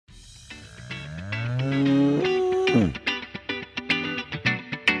Welcome,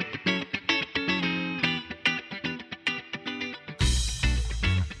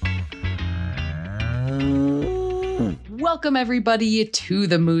 everybody, to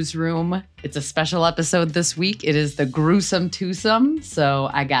the Moos Room. It's a special episode this week. It is the gruesome twosome. So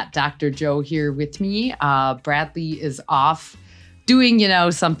I got Dr. Joe here with me. Bradley is off doing,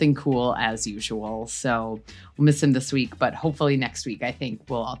 something cool as usual. So we'll miss him this week, but hopefully next week, I think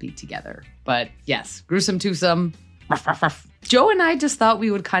we'll all be together. But yes, gruesome twosome. Ruff, ruff, ruff. Joe and I just thought we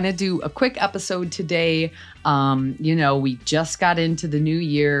would kind of do a quick episode today. We just got into the new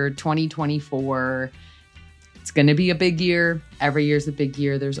year, 2024. It's going to be a big year. Every year's a big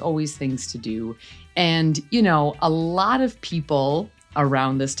year. There's always things to do. And, a lot of people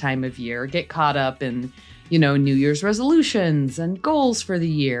around this time of year get caught up in, New Year's resolutions and goals for the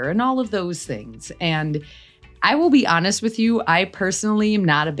year and all of those things. And I will be honest with you, I personally am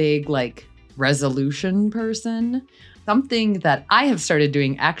not a big resolution person. Something that I have started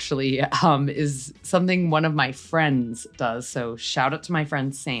doing actually is something one of my friends does. So shout out to my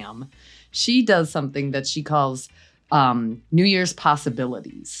friend Sam. She does something that she calls New Year's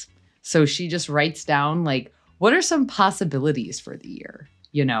possibilities. So she just writes down what are some possibilities for the year,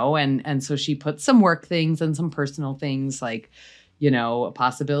 and so she puts some work things and some personal things a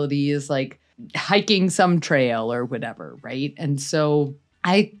possibility is hiking some trail or whatever, right? And so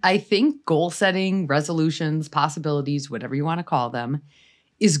I think goal setting, resolutions, possibilities, whatever you want to call them,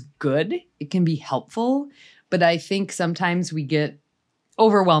 is good. It can be helpful, but I think sometimes we get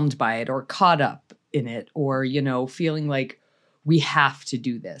overwhelmed by it or caught up in it or, feeling like we have to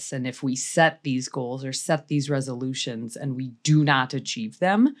do this. And if we set these goals or set these resolutions and we do not achieve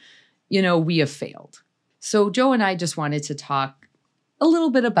them, we have failed. So Joe and I just wanted to talk a little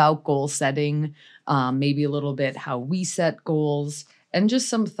bit about goal setting, maybe a little bit how we set goals, and just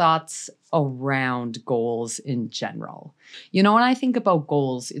some thoughts around goals in general. When I think about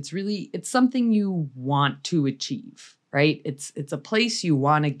goals, it's something you want to achieve, right? It's a place you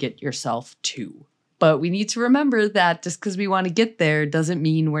want to get yourself to. But we need to remember that just because we want to get there doesn't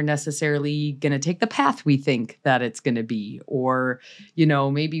mean we're necessarily going to take the path we think that it's going to be. Or,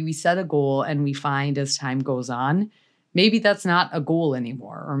 maybe we set a goal and we find as time goes on, maybe that's not a goal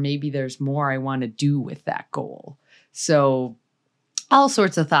anymore. Or maybe there's more I want to do with that goal. So all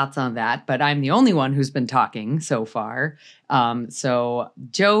sorts of thoughts on that, but I'm the only one who's been talking so far. So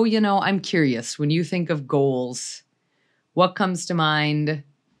Joe, I'm curious, when you think of goals, what comes to mind?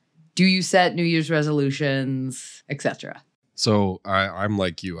 Do you set New Year's resolutions, etc.? So I'm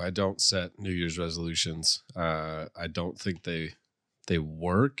like you. I don't set New Year's resolutions. I don't think they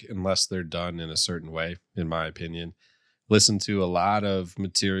work unless they're done in a certain way, in my opinion. Listen to a lot of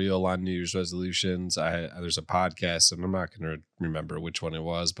material on New Year's resolutions. There's a podcast, and I'm not going to remember which one it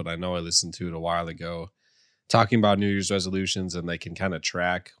was, but I know I listened to it a while ago, talking about New Year's resolutions, and they can kind of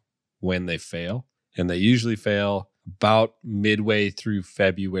track when they fail. And they usually fail about midway through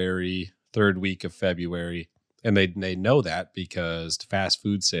February, third week of February. And they know that because fast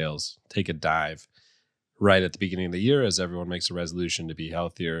food sales take a dive right at the beginning of the year as everyone makes a resolution to be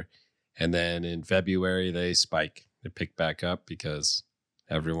healthier. And then in February, they spike. They pick back up because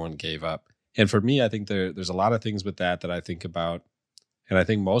everyone gave up. And for me, I think there's a lot of things with that I think about. And I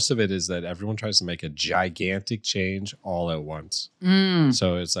think most of it is that everyone tries to make a gigantic change all at once.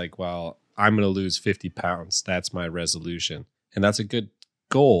 So it's well, I'm going to lose 50 pounds. That's my resolution. And that's a good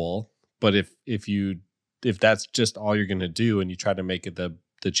goal. But if that's just all you're going to do and you try to make it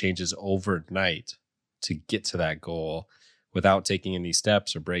the changes overnight to get to that goal without taking any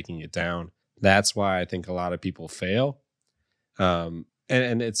steps or breaking it down, that's why I think a lot of people fail. And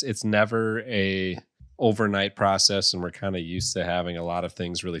it's never a overnight process. And we're kind of used to having a lot of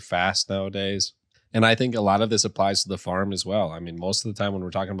things really fast nowadays. And I think a lot of this applies to the farm as well. I mean, most of the time when we're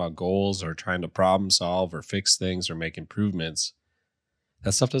talking about goals or trying to problem solve or fix things or make improvements,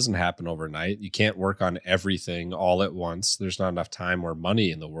 that stuff doesn't happen overnight. You can't work on everything all at once. There's not enough time or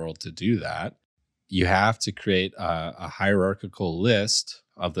money in the world to do that. You have to create a hierarchical list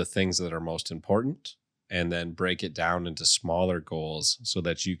of the things that are most important and then break it down into smaller goals so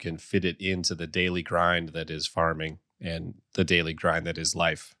that you can fit it into the daily grind that is farming and the daily grind that is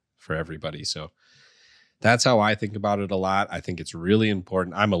life for everybody. So that's how I think about it a lot. I think it's really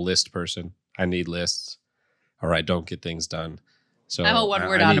important. I'm a list person. I need lists or I don't get things done. So I'm a one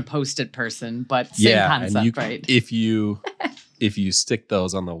word on a Post-it person, but same concept, right? If you stick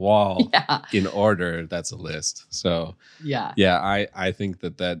those on the wall in order, that's a list. So I think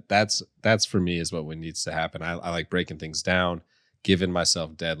that's for me is what needs to happen. I like breaking things down, giving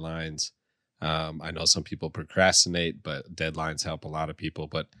myself deadlines. I know some people procrastinate, but deadlines help a lot of people.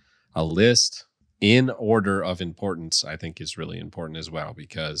 But a list in order of importance, I think is really important as well,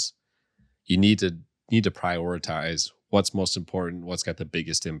 because you need to prioritize what's most important, what's got the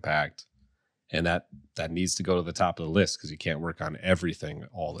biggest impact. And that needs to go to the top of the list, because you can't work on everything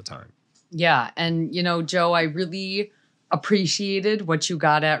all the time. Yeah. And, Joe, I really appreciated what you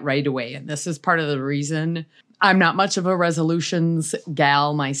got at right away. And this is part of the reason I'm not much of a resolutions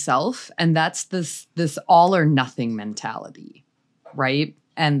gal myself. And that's this all or nothing mentality, right?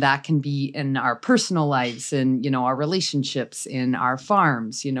 And that can be in our personal lives, in, our relationships, in our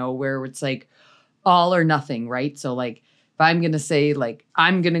farms, where it's like all or nothing, right? So like, if I'm going to say like,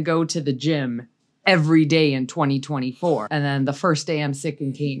 I'm going to go to the gym every day in 2024, and then the first day I'm sick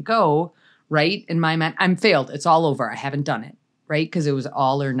and can't go, right? In my mind, I'm failed. It's all over. I haven't done it, right? Because it was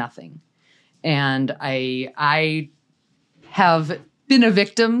all or nothing. And I have been a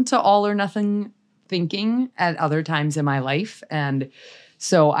victim to all or nothing thinking at other times in my life. And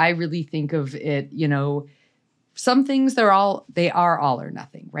so I really think of it, some things they are all or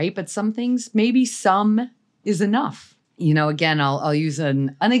nothing, right? But some things, maybe some is enough. Again, I'll use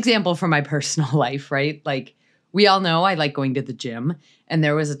an example from my personal life, right? Like we all know I like going to the gym. And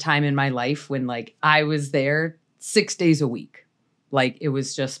there was a time in my life when like I was there 6 days a week. Like it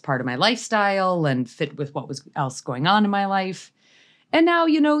was just part of my lifestyle and fit with what was else going on in my life. And now,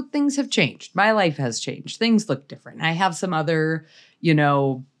 things have changed. My life has changed. Things look different. I have some other,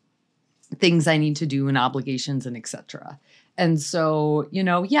 things I need to do and obligations and etc. And so,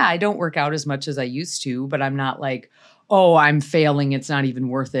 I don't work out as much as I used to, but I'm not like, oh, I'm failing. It's not even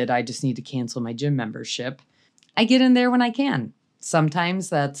worth it. I just need to cancel my gym membership. I get in there when I can. Sometimes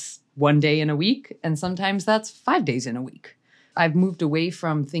that's 1 day in a week, and sometimes that's 5 days in a week. I've moved away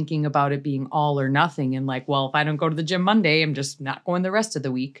from thinking about it being all or nothing and like, well, if I don't go to the gym Monday, I'm just not going the rest of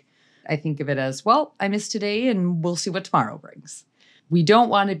the week. I think of it as, well, I missed today and we'll see what tomorrow brings. We don't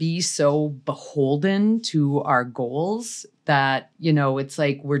want to be so beholden to our goals that, it's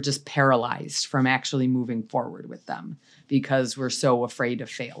like we're just paralyzed from actually moving forward with them because we're so afraid of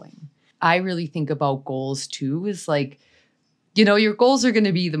failing. I really think about goals too, is like, your goals are going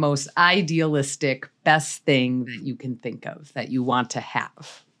to be the most idealistic, best thing that you can think of that you want to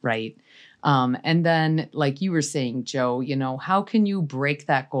have, right? And then, like you were saying, Joe, how can you break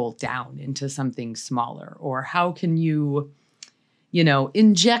that goal down into something smaller? Or how can you,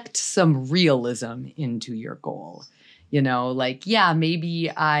 inject some realism into your goal? Like, yeah, maybe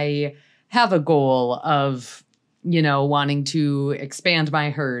I have a goal of, wanting to expand my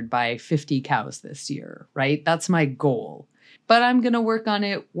herd by 50 cows this year, right? That's my goal. But I'm going to work on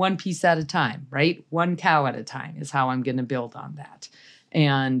it one piece at a time, right? One cow at a time is how I'm going to build on that.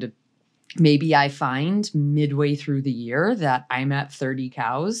 And maybe I find midway through the year that I'm at 30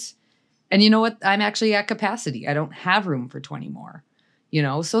 cows. And you know what? I'm actually at capacity. I don't have room for 20 more.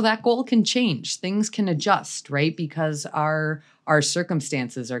 So that goal can change. Things can adjust, right? Because our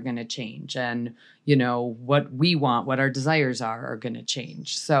circumstances are going to change. And, what we want, what our desires are going to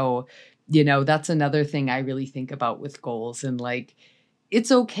change. So that's another thing I really think about with goals. And like,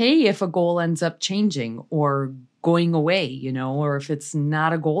 it's okay if a goal ends up changing or going away, or if it's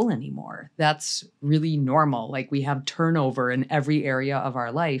not a goal anymore. That's really normal. Like we have turnover in every area of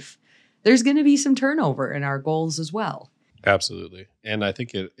our life. There's going to be some turnover in our goals as well. Absolutely. And I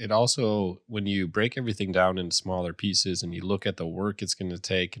think it also, when you break everything down into smaller pieces and you look at the work it's going to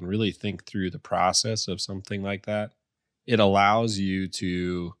take and really think through the process of something like that, it allows you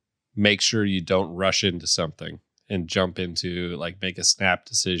to make sure you don't rush into something and jump into like make a snap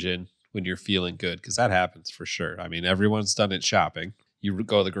decision when you're feeling good, because that happens for sure. I mean, everyone's done it shopping. You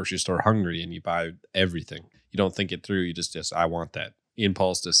go to the grocery store hungry and you buy everything. You don't think it through. You just I want that.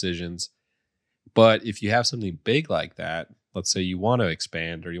 Impulse decisions. But if you have something big like that, let's say you want to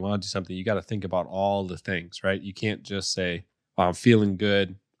expand or you want to do something, you got to think about all the things, right? You can't just say, oh, I'm feeling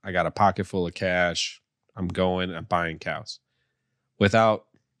good. I got a pocket full of cash. I'm buying cows without,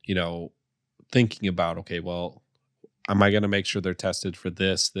 thinking about, okay, well, am I going to make sure they're tested for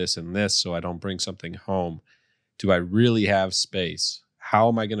this, this, and this so I don't bring something home? Do I really have space? How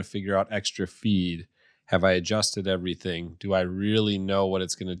am I going to figure out extra feed? Have I adjusted everything? Do I really know what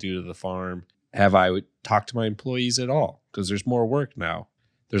it's going to do to the farm? Have I talked to my employees at all? Because there's more work now.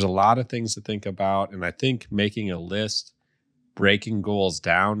 There's a lot of things to think about. And I think making a list, breaking goals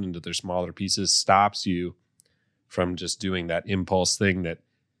down into their smaller pieces stops you from just doing that impulse thing that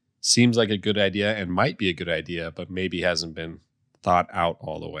seems like a good idea and might be a good idea, but maybe hasn't been thought out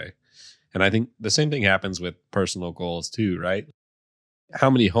all the way. And I think the same thing happens with personal goals too, right? How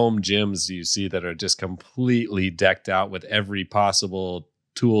many home gyms do you see that are just completely decked out with every possible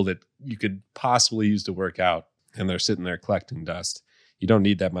tool that you could possibly use to work out, and they're sitting there collecting dust? You don't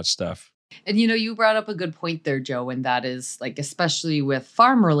need that much stuff. And you brought up a good point there, Joe, and that is like, especially with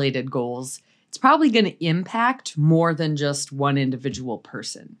farm related goals, it's probably going to impact more than just one individual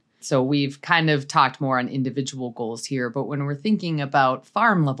person. So we've kind of talked more on individual goals here, but when we're thinking about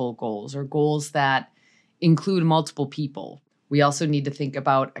farm level goals or goals that include multiple people, we also need to think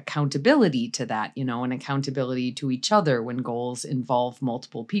about accountability to that, and accountability to each other when goals involve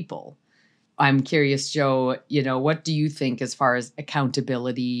multiple people. I'm curious, Joe, what do you think as far as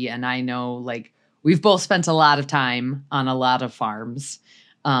accountability? And I know like we've both spent a lot of time on a lot of farms.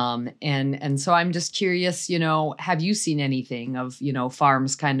 And so I'm just curious, have you seen anything of,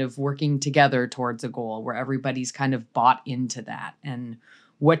 farms kind of working together towards a goal where everybody's kind of bought into that? And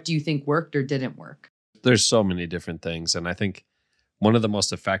what do you think worked or didn't work? There's so many different things. And I think one of the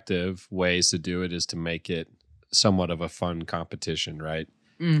most effective ways to do it is to make it somewhat of a fun competition, right?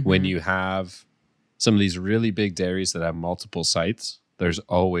 Mm-hmm. When you have some of these really big dairies that have multiple sites, there's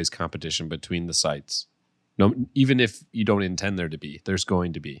always competition between the sites. No, even if you don't intend there to be, there's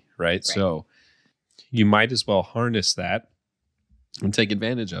going to be, right? So you might as well harness that and take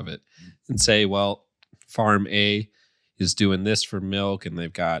advantage of it and say, well, farm A is doing this for milk and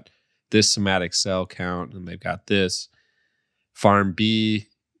they've got this somatic cell count and they've got this. Farm B,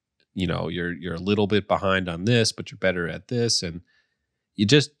 you're a little bit behind on this, but you're better at this. And you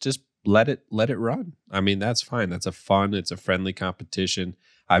just let it run. I mean, that's fine. It's a friendly competition.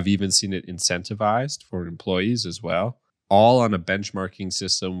 I've even seen it incentivized for employees as well, all on a benchmarking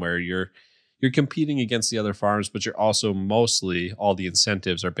system where you're competing against the other farms, but you're also mostly all the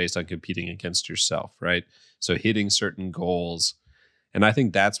incentives are based on competing against yourself, right? So hitting certain goals. And I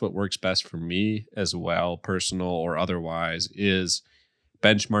think that's what works best for me as well, personal or otherwise, is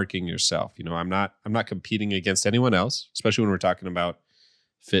benchmarking yourself. I'm not competing against anyone else, especially when we're talking about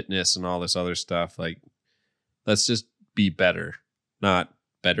fitness and all this other stuff. Like, let's just be better, not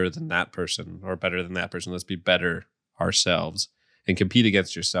better than that person or better than that person. Let's be better ourselves and compete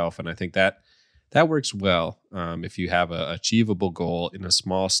against yourself. And I think that works well if you have a achievable goal in a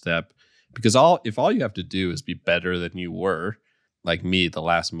small step, because if all you have to do is be better than you were, like me the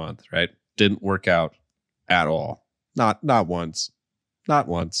last month, right? Didn't work out at all. Not once. Not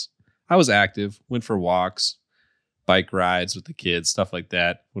once. I was active, went for walks, bike rides with the kids, stuff like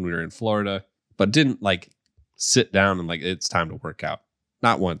that when we were in Florida, but didn't like sit down and like, it's time to work out.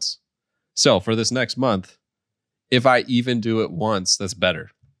 Not once. So for this next month, if I even do it once, that's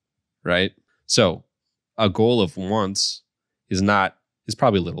better, right? So a goal of once is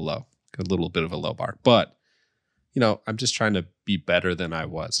probably a little low, a little bit of a low bar, but I'm just trying to be better than I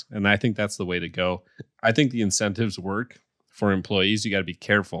was. And I think that's the way to go. I think the incentives work for employees. You got to be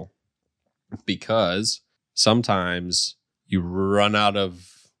careful because sometimes you run out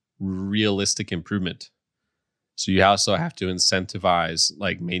of realistic improvement. So you also have to incentivize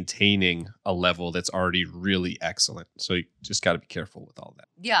like maintaining a level that's already really excellent. So you just got to be careful with all that.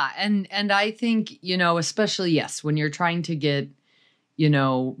 Yeah. And I think, especially, yes, when you're trying to get,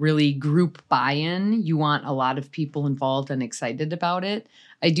 really group buy-in, you want a lot of people involved and excited about it.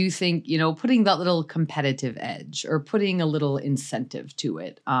 I do think, putting that little competitive edge or putting a little incentive to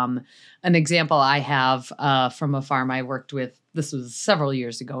it. An example I have from a farm I worked with, this was several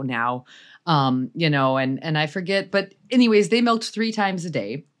years ago now, and I forget, but anyways, they milked 3 times a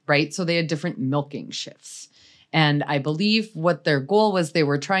day, right? So they had different milking shifts. And I believe what their goal was, they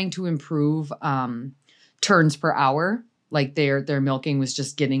were trying to improve turns per hour. Like their milking was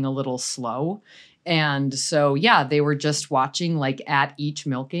just getting a little slow. And so, yeah, they were just watching like at each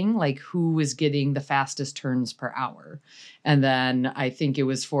milking, like who was getting the fastest turns per hour. And then I think it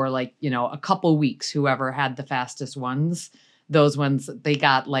was for like, a couple weeks, whoever had the fastest ones, those ones, they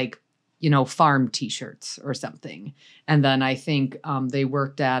got like, farm t-shirts or something. And then I think they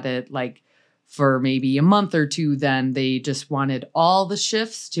worked at it like for maybe a month or two. Then they just wanted all the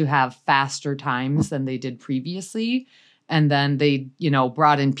shifts to have faster times than they did previously. And then they,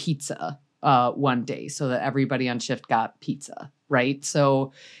 brought in pizza one day so that everybody on shift got pizza, right?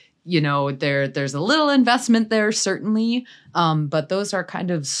 So, there's a little investment there, certainly. But those are kind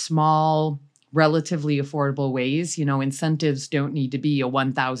of small, relatively affordable ways. Incentives don't need to be a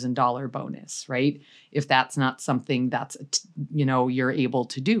 $1,000 bonus, right? If that's not something that's, you're able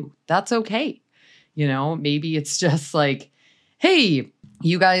to do, that's okay. Maybe it's just like, hey,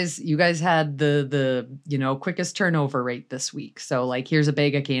 you guys had the quickest turnover rate this week. So like, here's a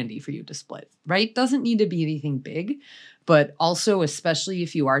bag of candy for you to split, right? Doesn't need to be anything big, but also, especially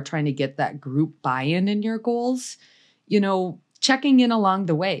if you are trying to get that group buy-in in your goals, checking in along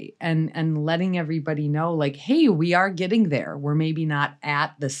the way and letting everybody know like, hey, we are getting there. We're maybe not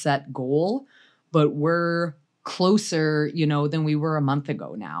at the set goal, but we're closer, than we were a month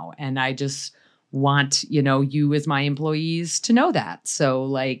ago now. And I just want, you as my employees to know that. So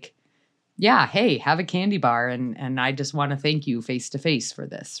like, yeah, hey, have a candy bar. And I just want to thank you face to face for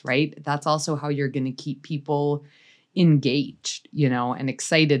this, right? That's also how you're going to keep people engaged, and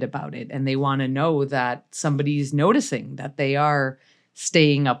excited about it. And they want to know that somebody's noticing that they are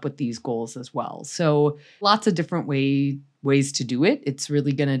staying up with these goals as well. So lots of different ways to do it. It's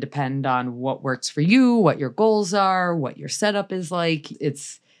really going to depend on what works for you, what your goals are, what your setup is like.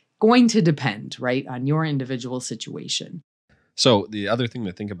 It's going to depend, right, on your individual situation. So the other thing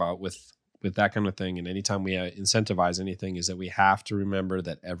to think about with that kind of thing, and anytime we incentivize anything, is that we have to remember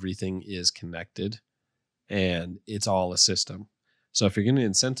that everything is connected and it's all a system. So if you're going to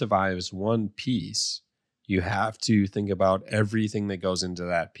incentivize one piece, you have to think about everything that goes into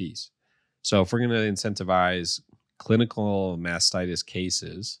that piece. So if we're going to incentivize clinical mastitis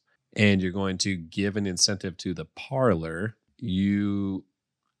cases and you're going to give an incentive to the parlor, you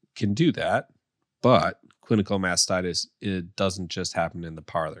can do that. But clinical mastitis, it doesn't just happen in the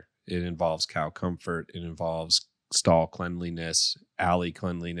parlor. It involves cow comfort. It involves stall cleanliness, alley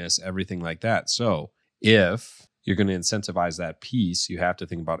cleanliness, everything like that. So if you're going to incentivize that piece, you have to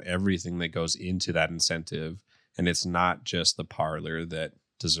think about everything that goes into that incentive. And it's not just the parlor that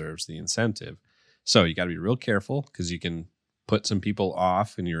deserves the incentive. So you got to be real careful, because you can put some people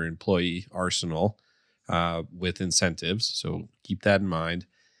off in your employee arsenal with incentives. So keep that in mind.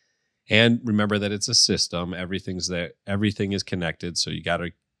 And remember that it's a system. Everything is connected. So you got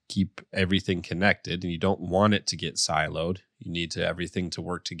to keep everything connected, and you don't want it to get siloed. You need everything to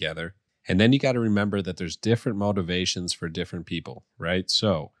work together. And then you got to remember that there's different motivations for different people, right?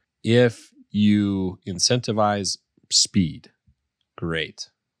 So if you incentivize speed,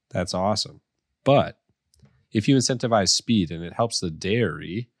 great. That's awesome. But if you incentivize speed and it helps the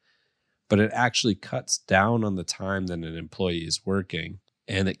dairy, but it actually cuts down on the time that an employee is working,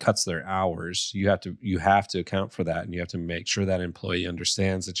 and it cuts their hours, you have to account for that, and you have to make sure that employee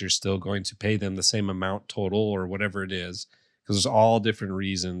understands that you're still going to pay them the same amount total or whatever it is, because there's all different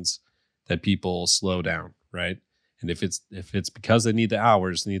reasons that people slow down, right? And if it's because they need the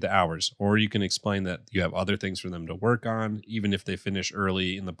hours, or you can explain that you have other things for them to work on, even if they finish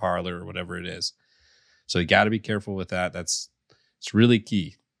early in the parlor or whatever it is. So you got to be careful with that. It's really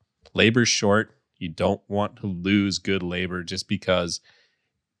key. Labor's short. You don't want to lose good labor just because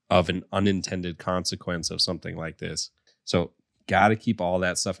of an unintended consequence of something like this. So got to keep all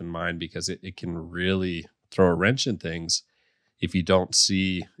that stuff in mind, because it can really throw a wrench in things if you don't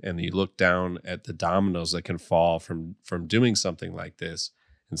see and you look down at the dominoes that can fall from doing something like this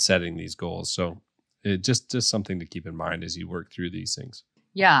and setting these goals. So it just something to keep in mind as you work through these things.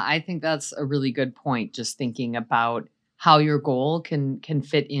 Yeah, I think that's a really good point. Just thinking about how your goal can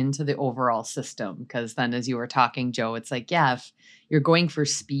fit into the overall system. Because then, as you were talking, Joe, it's like, yeah, if you're going for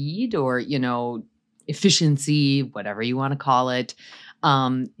speed or, efficiency, whatever you want to call it,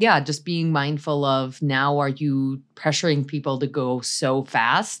 just being mindful of, now, are you pressuring people to go so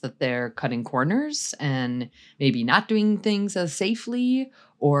fast that they're cutting corners and maybe not doing things as safely,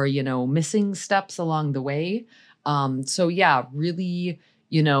 or, missing steps along the way? Really,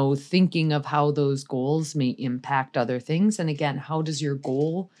 thinking of how those goals may impact other things. And again, how does your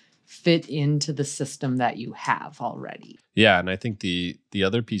goal fit into the system that you have already? Yeah. And I think the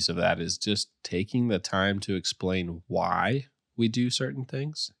other piece of that is just taking the time to explain why we do certain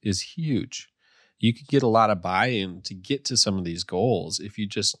things is huge. You could get a lot of buy-in to get to some of these goals if you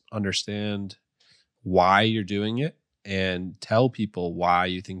just understand why you're doing it and tell people why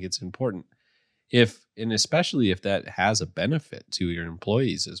you think it's important. And especially if that has a benefit to your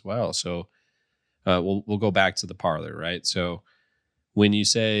employees as well. So we'll go back to the parlor, right? So when you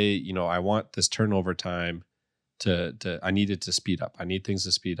say, I want this turnover time I need it to speed up. I need things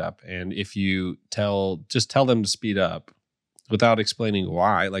to speed up. And if you just tell them to speed up without explaining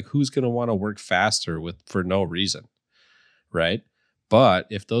why, like, who's going to want to work faster for no reason, right? But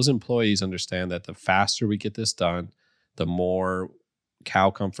if those employees understand that the faster we get this done, the more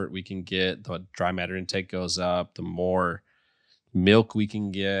cow comfort we can get, the dry matter intake goes up, the more milk we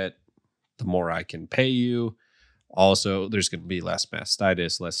can get, the more I can pay you. Also, there's going to be less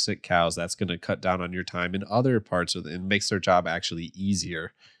mastitis, less sick cows. That's going to cut down on your time in other parts of it and makes their job actually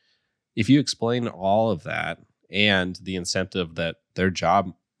easier. If you explain all of that and the incentive that their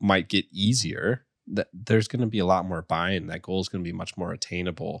job might get easier, that there's going to be a lot more buy-in. That goal is going to be much more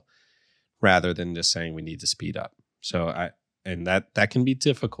attainable rather than just saying we need to speed up. So that can be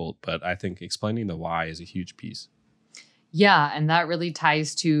difficult, but I think explaining the why is a huge piece. Yeah. And that really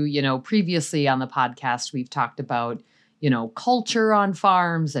ties to, previously on the podcast, we've talked about, culture on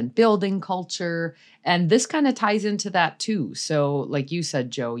farms and building culture. And this kind of ties into that too. So like you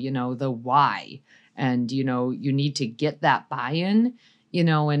said, Joe, the why, and, you need to get that buy-in,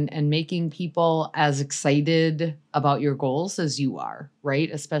 and making people as excited about your goals as you are, right?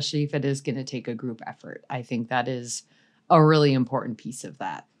 Especially if it is going to take a group effort. I think that is a really important piece of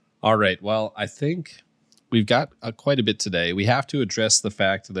that. All right. Well, I think we've got quite a bit today. We have to address the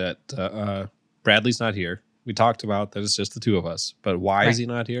fact that Bradley's not here. We talked about that it's just the two of us, but why is he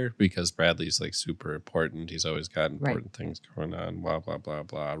not here? Because Bradley's like super important. He's always got important things going on, blah, blah, blah,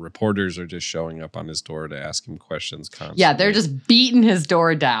 blah. Reporters are just showing up on his door to ask him questions constantly. Yeah, they're just beating his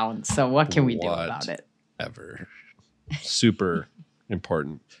door down. So what can we do about it? Ever. Super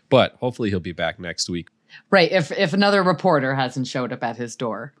important. But hopefully he'll be back next week. Right, if another reporter hasn't showed up at his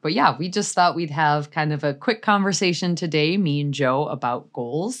door. But yeah, we just thought we'd have kind of a quick conversation today, me and Joe, about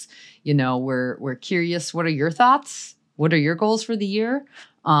goals. We're curious, what are your thoughts? What are your goals for the year?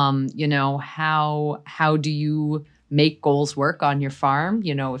 How do you make goals work on your farm?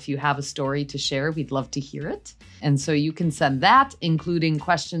 If you have a story to share, we'd love to hear it. And so you can send that, including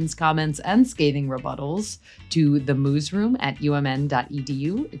questions, comments, and scathing rebuttals, to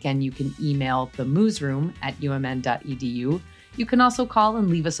themoosroom@umn.edu. Again, you can email themoosroom@umn.edu. You can also call and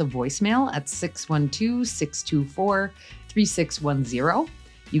leave us a voicemail at 612-624-3610.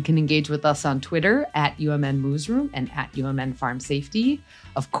 You can engage with us on Twitter at UMN Moosroom and at UMN Farm Safety.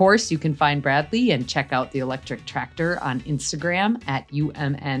 Of course, you can find Bradley and check out the electric tractor on Instagram at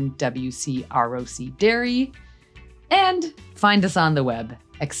UMNWCROC Dairy. And find us on the web,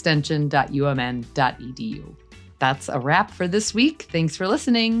 extension.umn.edu. That's a wrap for this week. Thanks for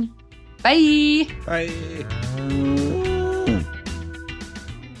listening. Bye. Bye.